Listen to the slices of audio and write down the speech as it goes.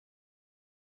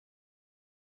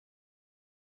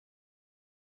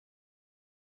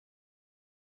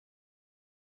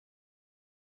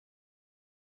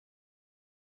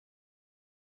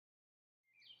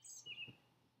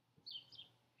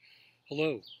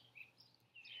Hello,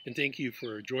 and thank you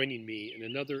for joining me in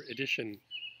another edition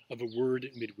of A Word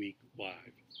Midweek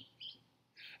Live.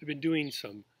 I've been doing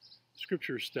some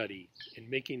scripture study and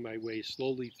making my way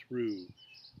slowly through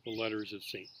the letters of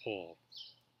St. Paul.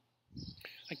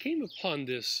 I came upon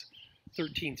this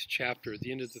 13th chapter, at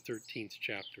the end of the 13th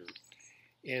chapter,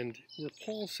 and where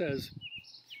Paul says,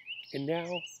 "And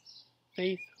now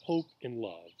faith, hope, and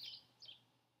love,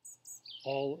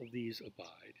 all of these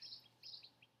abide.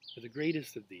 But the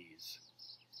greatest of these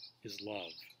is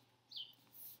love."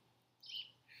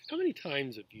 How many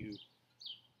times have you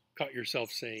caught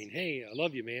yourself saying, "Hey, I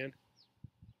love you, man,"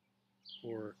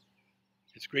 or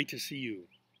 "It's great to see you,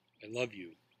 I love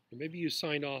you," or maybe you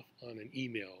signed off on an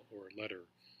email or a letter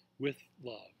with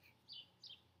love?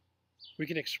 We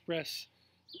can express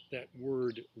that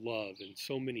word love in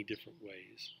so many different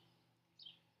ways.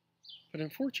 But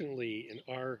unfortunately, in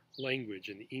our language,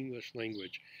 in the English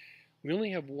language, we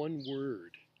only have one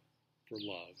word for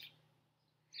love.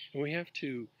 And we have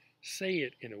to say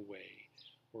it in a way,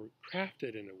 or craft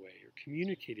it in a way, or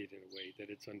communicate it in a way that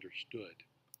it's understood.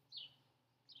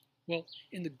 Well,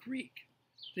 in the Greek,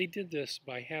 they did this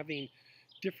by having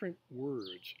different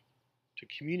words to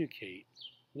communicate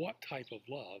what type of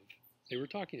love they were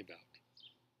talking about.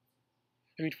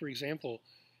 I mean, for example,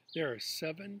 there are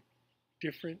 7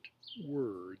 different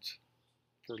words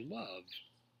for love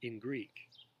in Greek.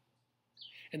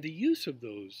 And the use of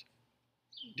those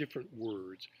different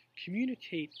words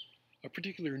communicate a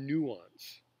particular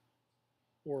nuance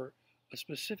or a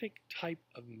specific type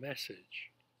of message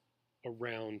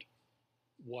around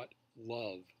what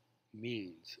love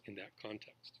means in that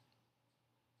context.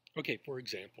 Okay, for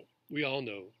example, we've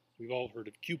all heard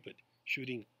of Cupid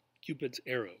shooting Cupid's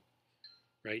arrow,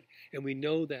 right? And we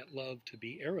know that love to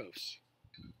be eros.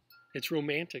 It's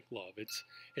romantic love.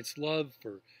 It's love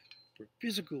for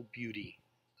physical beauty.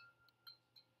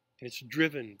 And it's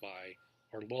driven by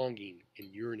our longing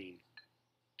and yearning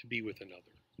to be with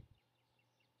another.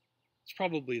 It's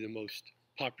probably the most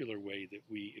popular way that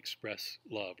we express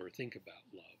love or think about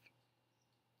love.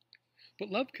 But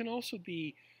love can also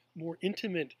be more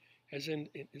intimate as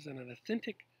in an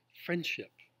authentic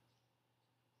friendship.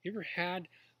 You ever had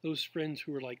those friends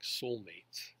who are like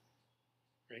soulmates,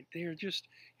 right? They are just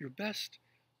your best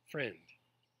friend.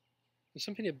 There's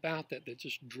something about that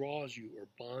just draws you or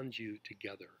bonds you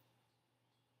together.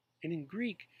 And in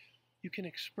Greek, you can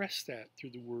express that through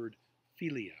the word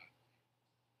philia.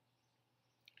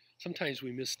 Sometimes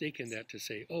we mistaken that to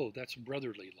say, oh, that's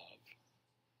brotherly love.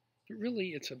 But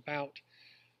really, it's about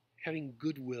having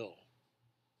goodwill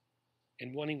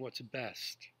and wanting what's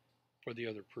best for the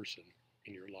other person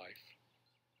in your life.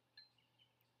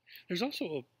 There's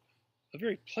also a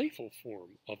very playful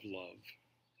form of love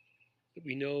that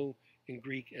we know in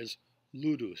Greek as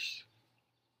ludus.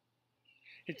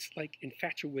 It's like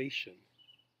infatuation,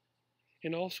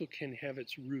 and also can have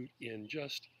its root in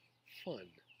just fun,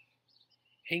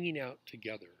 hanging out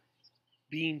together,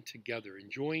 being together,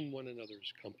 enjoying one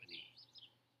another's company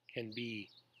can be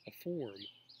a form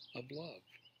of love.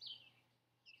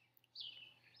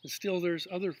 And still there's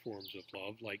other forms of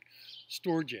love like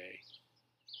storge.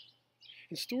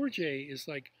 And storge is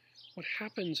like what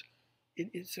happens,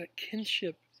 it's that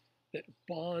kinship, that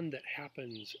bond that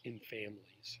happens in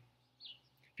families.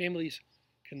 Families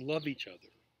can love each other,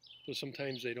 though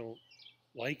sometimes they don't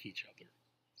like each other.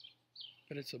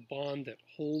 But it's a bond that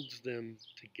holds them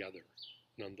together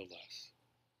nonetheless.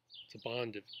 It's a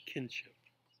bond of kinship.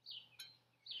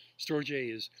 Storge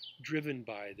is driven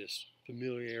by this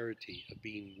familiarity of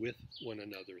being with one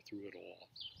another through it all.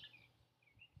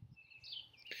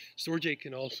 Storge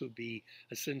can also be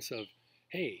a sense of,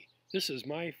 hey, this is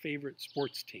my favorite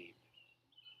sports team.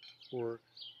 Or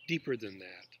deeper than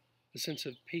that, a sense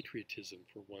of patriotism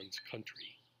for one's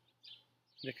country.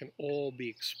 And it can all be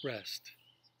expressed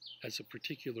as a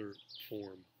particular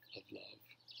form of love.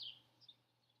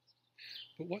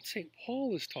 But what St.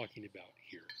 Paul is talking about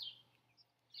here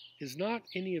is not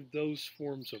any of those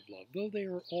forms of love, though they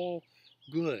are all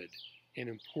good and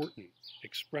important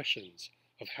expressions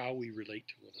of how we relate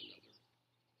to one another.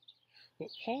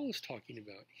 What Paul is talking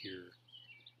about here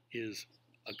is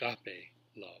agape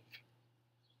love.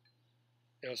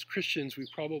 Now, as Christians, we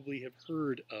probably have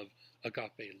heard of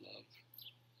agape love.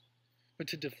 But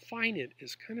to define it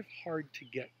is kind of hard to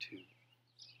get to.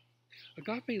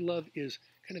 Agape love is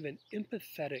kind of an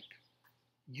empathetic,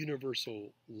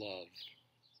 universal love.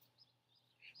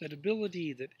 That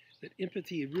ability, that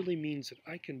empathy really means that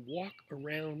I can walk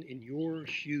around in your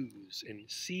shoes and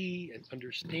see and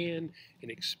understand and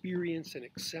experience and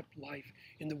accept life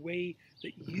in the way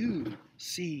that you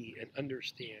see and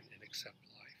understand and accept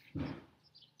life.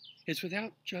 It's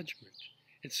without judgment.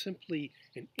 It's simply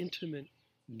an intimate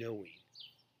knowing.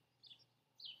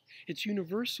 It's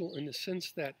universal in the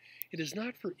sense that it is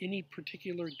not for any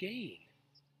particular gain.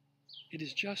 It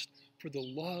is just for the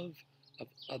love of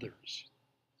others,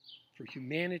 for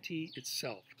humanity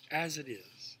itself as it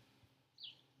is.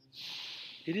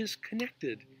 It is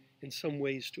connected in some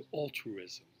ways to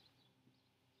altruism,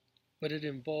 but it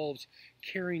involves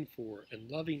caring for and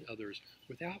loving others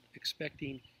without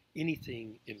expecting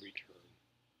anything in return.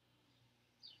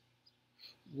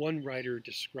 One writer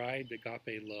described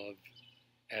agape love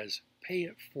as pay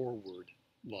it forward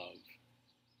love.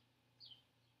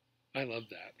 I love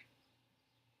that.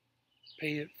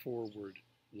 Pay it forward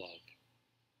love.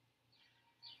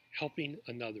 Helping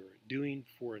another, doing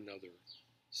for another,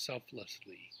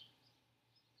 selflessly.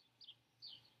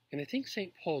 And I think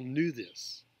St. Paul knew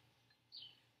this,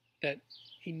 that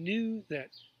he knew that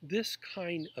this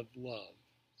kind of love,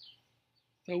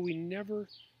 though we never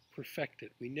perfect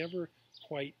it, we never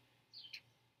quite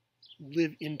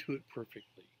live into it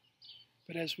perfectly,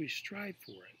 but as we strive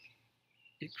for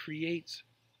it, it creates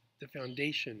the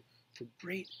foundation for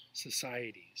great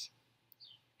societies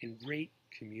and great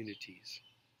communities.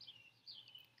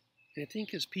 And I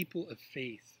think as people of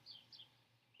faith,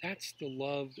 that's the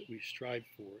love that we strive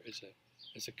for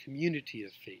as a community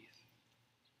of faith.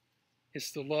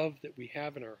 It's the love that we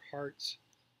have in our hearts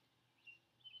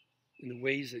in the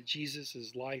ways that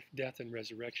Jesus' life, death, and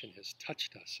resurrection has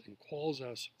touched us and calls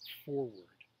us forward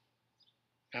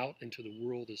out into the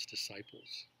world as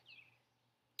disciples,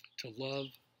 to love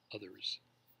others,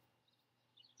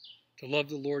 to love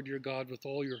the Lord your God with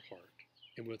all your heart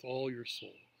and with all your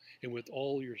soul and with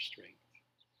all your strength,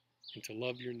 and to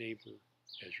love your neighbor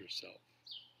as yourself.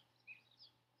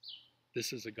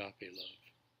 This is agape love.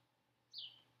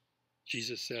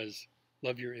 Jesus says,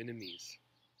 love your enemies.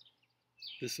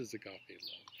 This is agape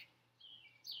love.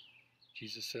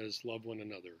 Jesus says, love one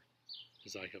another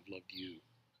as I have loved you.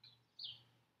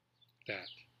 That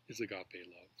is agape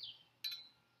love.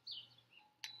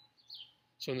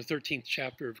 So in the 13th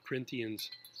chapter of Corinthians,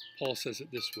 Paul says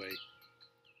it this way: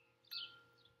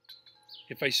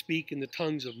 if I speak in the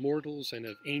tongues of mortals and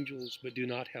of angels but do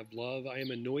not have love, I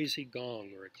am a noisy gong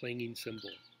or a clanging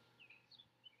cymbal.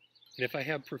 And if I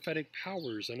have prophetic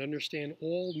powers and understand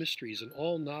all mysteries and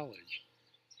all knowledge,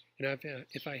 and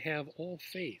if I have all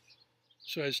faith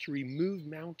so as to remove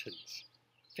mountains,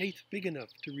 faith big enough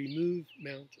to remove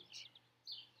mountains,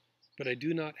 but I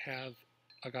do not have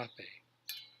agape,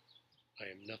 I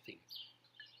am nothing.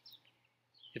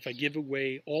 If I give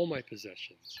away all my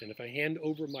possessions, and if I hand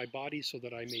over my body so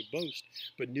that I may boast,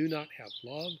 but do not have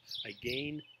love, I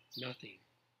gain nothing.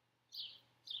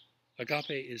 Agape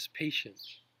is patient.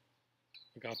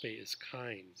 Agape is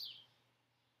kind.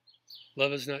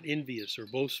 Love is not envious or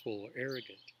boastful or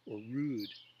arrogant or rude.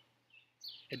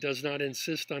 It does not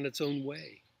insist on its own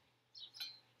way.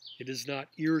 It is not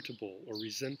irritable or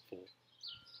resentful.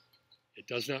 It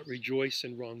does not rejoice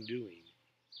in wrongdoing,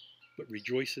 but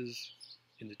rejoices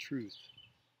in the truth.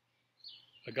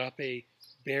 Agape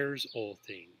bears all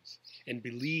things, and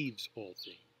believes all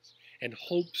things, and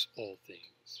hopes all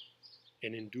things,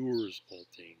 and endures all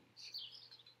things.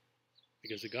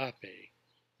 Because agape,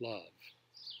 love,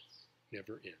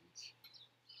 never ends.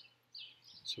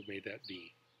 So may that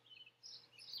be.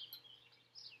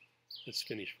 Let's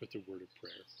finish with a word of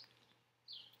prayer.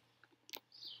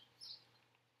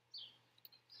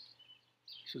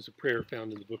 This is a prayer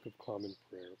found in the Book of Common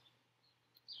Prayer.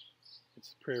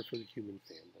 It's a prayer for the human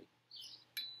family.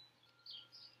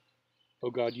 O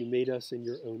God, you made us in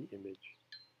your own image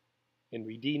and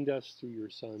redeemed us through your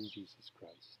Son, Jesus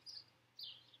Christ.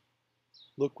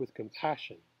 Look with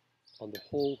compassion on the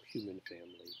whole human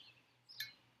family.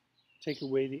 Take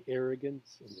away the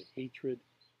arrogance and the hatred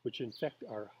which infect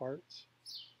our hearts.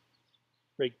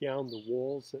 Break down the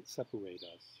walls that separate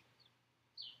us.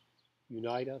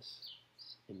 Unite us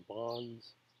in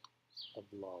bonds of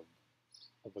love,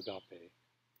 of agape,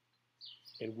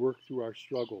 and work through our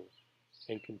struggle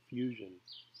and confusion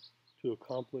to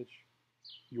accomplish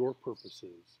your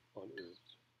purposes on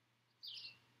earth,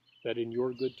 that in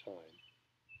your good time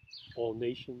all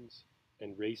nations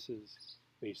and races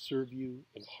may serve you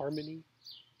in harmony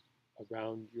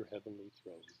around your heavenly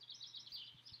throne.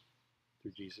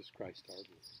 Through Jesus Christ our Lord.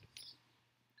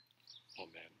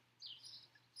 Amen.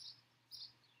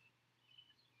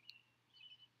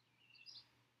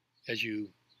 As you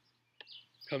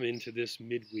come into this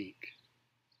midweek,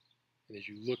 and as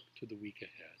you look to the week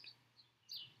ahead,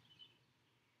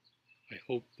 I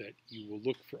hope that you will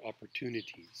look for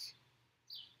opportunities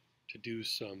to do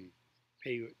some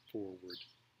pay it forward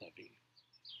loving.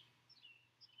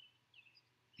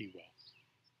 Be well.